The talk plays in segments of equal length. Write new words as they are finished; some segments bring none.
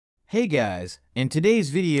Hey guys, in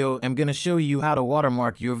today's video I'm gonna show you how to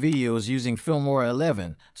watermark your videos using Filmora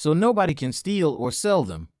 11 so nobody can steal or sell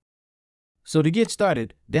them. So to get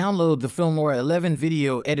started, download the Filmora 11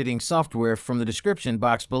 video editing software from the description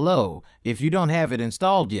box below if you don't have it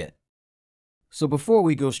installed yet. So before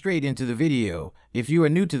we go straight into the video, if you are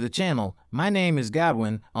new to the channel, my name is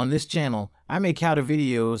Godwin. On this channel, I make how-to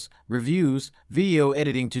videos, reviews, video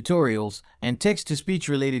editing tutorials, and text-to-speech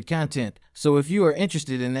related content. So if you are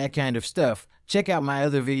interested in that kind of stuff, check out my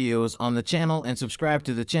other videos on the channel and subscribe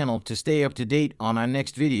to the channel to stay up to date on our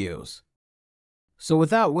next videos. So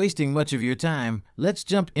without wasting much of your time, let's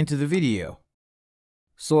jump into the video.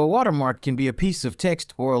 So a watermark can be a piece of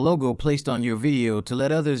text or a logo placed on your video to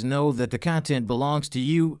let others know that the content belongs to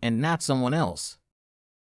you and not someone else.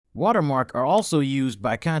 Watermarks are also used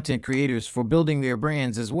by content creators for building their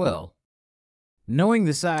brands as well. Knowing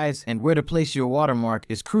the size and where to place your watermark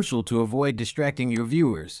is crucial to avoid distracting your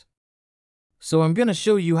viewers. So I'm going to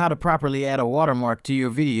show you how to properly add a watermark to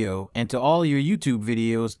your video and to all your YouTube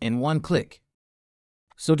videos in one click.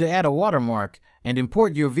 So to add a watermark and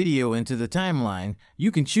import your video into the timeline,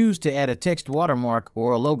 you can choose to add a text watermark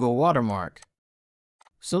or a logo watermark.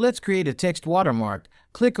 So let's create a text watermark.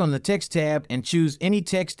 Click on the text tab and choose any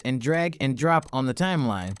text and drag and drop on the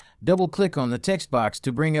timeline. Double-click on the text box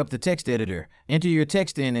to bring up the text editor. Enter your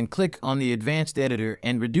text in and click on the advanced editor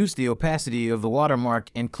and reduce the opacity of the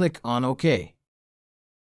watermark and click on OK.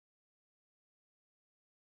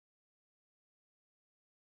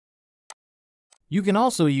 You can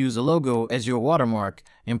also use a logo as your watermark.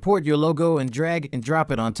 Import your logo and drag and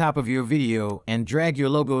drop it on top of your video and drag your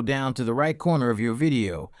logo down to the right corner of your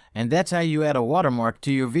video. And that's how you add a watermark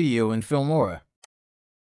to your video in Filmora.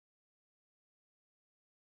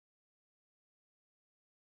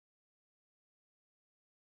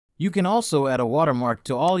 You can also add a watermark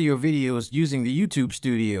to all your videos using the YouTube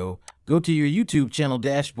Studio. Go to your YouTube channel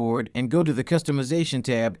dashboard and go to the Customization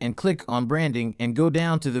tab and click on Branding and go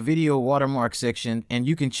down to the Video Watermark section, and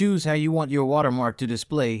you can choose how you want your watermark to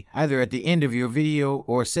display, either at the end of your video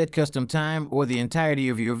or set custom time or the entirety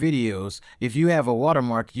of your videos. If you have a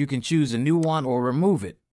watermark, you can choose a new one or remove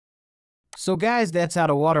it. So guys, that's how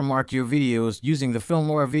to watermark your videos using the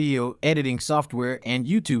Filmora video editing software and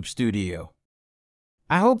YouTube Studio.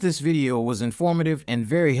 I hope this video was informative and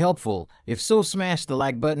very helpful. If so, smash the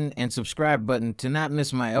like button and subscribe button to not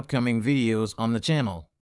miss my upcoming videos on the channel.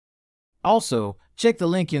 Also, check the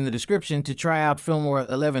link in the description to try out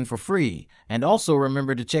Filmora 11 for free. And also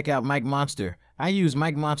remember to check out Mic Monster. I use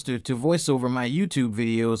Mic Monster to voice over my YouTube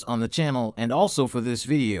videos on the channel and also for this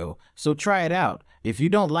video. So try it out. If you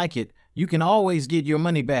don't like it, you can always get your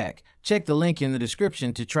money back. Check the link in the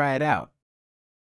description to try it out.